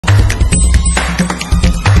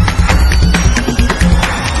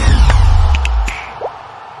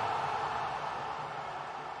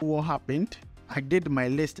what happened. I did my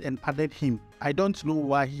list and added him. I don't know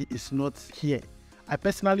why he is not here. I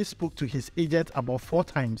personally spoke to his agent about 4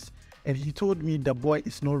 times and he told me the boy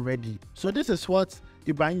is not ready. So this is what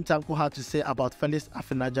Ibrahim Tanko had to say about Felix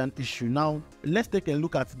Afena-Gyan issue. Now, let's take a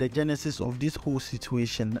look at the genesis of this whole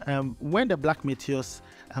situation. When the Black Meteors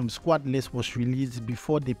squad list was released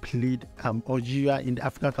before they played Algeria in the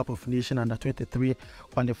African Cup of Nations under-23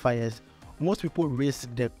 qualifiers, most people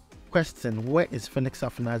raised the question, where is Felix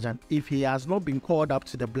Afena-Gyan? If he has not been called up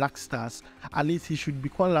to the Blackstars, at least he should be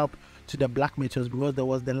called up to the Black Meteors, because there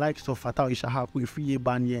was the likes of Fatal Ishahaku, Ifriye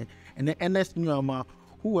Banye, and then Ernest Nuama,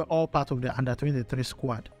 who were all part of the under-23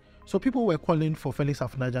 squad. So people were calling for Felix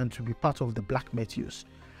Afena-Gyan to be part of the Black Meteors.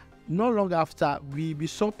 Not long after, we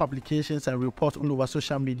saw publications and reports all over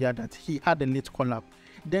social media that he had a late call-up.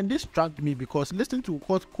 Then this struck me, because listening to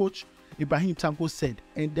what Coach Ibrahim Tanko said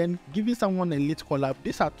and then giving someone a late call-up,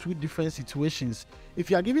 these are 2 different situations.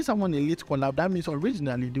 If you are giving someone a late call-up, that means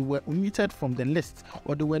originally they were omitted from the list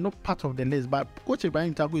or they were not part of the list. But Coach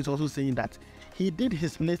Ibrahim Tanko is also saying that he did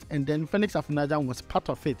his list and then Felix Afena-Gyan was part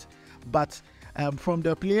of it. But from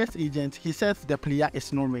the player's agent, he says the player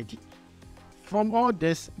is not ready. From all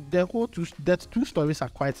this, the 2 stories are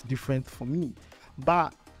quite different for me.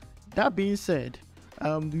 But that being said,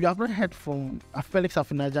 we have not heard from Felix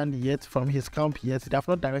Afena-Gyan yet, from his camp yet. They have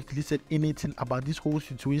not directly said anything about this whole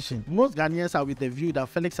situation. Most Ghanaians are with the view that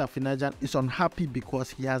Felix Afena-Gyan is unhappy because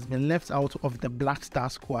he has been left out of the Blackstar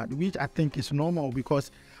squad, which I think is normal because,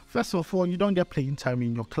 first of all, you don't get playing time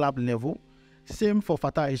in your club level. Same for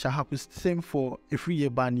Fatal Ishahaku, same for Ifriye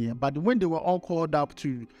Banye. But when they were all called up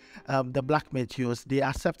to the Black Meteors, they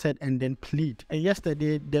accepted and then played. And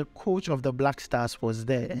yesterday, the coach of the Blackstars was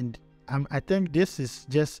there, and I think this is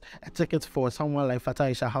just a ticket for someone like Fatal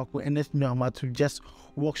Ishahaku and Ernest Nuama to just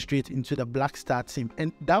walk straight into the Blackstar team.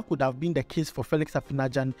 And that could have been the case for Felix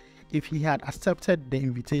Afena-Gyan if he had accepted the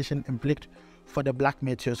invitation and played for the Black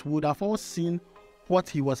Meteors. We would have all seen what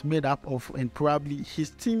he was made up of, and probably his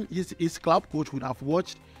team, his club coach would have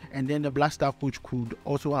watched, and then the Blackstar coach could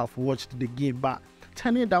also have watched the game. But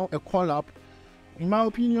turning down a call-up, in my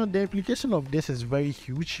opinion, the implication of this is very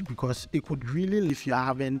huge, because it could really, if you're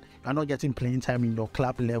not getting playing time in your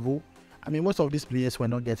club level. I mean, most of these players were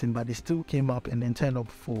not getting, but they still came up and then turned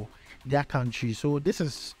up for their country. So this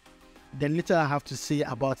is the little I have to say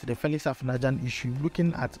about the Felix Afena-Gyan issue,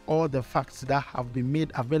 looking at all the facts that have been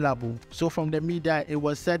made available. So from the media, it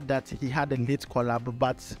was said that he had a late call-up,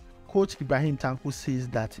 but Coach Ibrahim Tanko says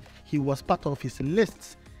that he was part of his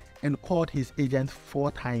list and called his agent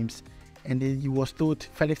 4 times. And then he was told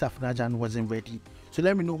Felix Afena-Gyan wasn't ready. So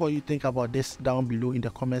let me know what you think about this down below in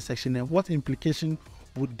the comment section, and what implication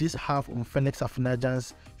would this have on Felix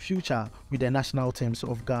Afena-Gyan's future with the national teams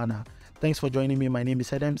of Ghana. Thanks for joining me. My name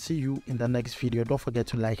is Adam. See you in the next video. Don't forget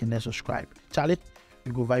to like and then subscribe. Charlie,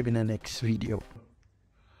 we go vibe in the next video.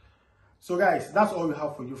 So guys, that's all we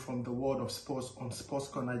have for you from the world of sports on Sports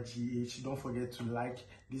Corner GH. Don't forget to like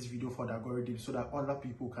this video for the algorithm so that other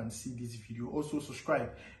people can see this video. Also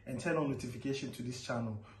subscribe and turn on notification to this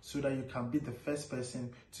channel so that you can be the first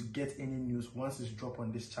person to get any news once it's dropped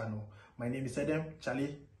on this channel. My name is Adam.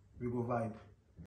 Charlie, we go vibe.